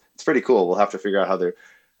 So it's pretty cool. We'll have to figure out how to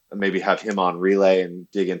maybe have him on relay and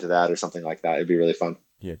dig into that or something like that. It'd be really fun.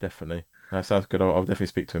 Yeah, definitely. That sounds good. I'll definitely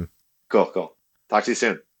speak to him. Cool, cool. Talk to you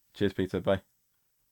soon. Cheers, Peter. Bye.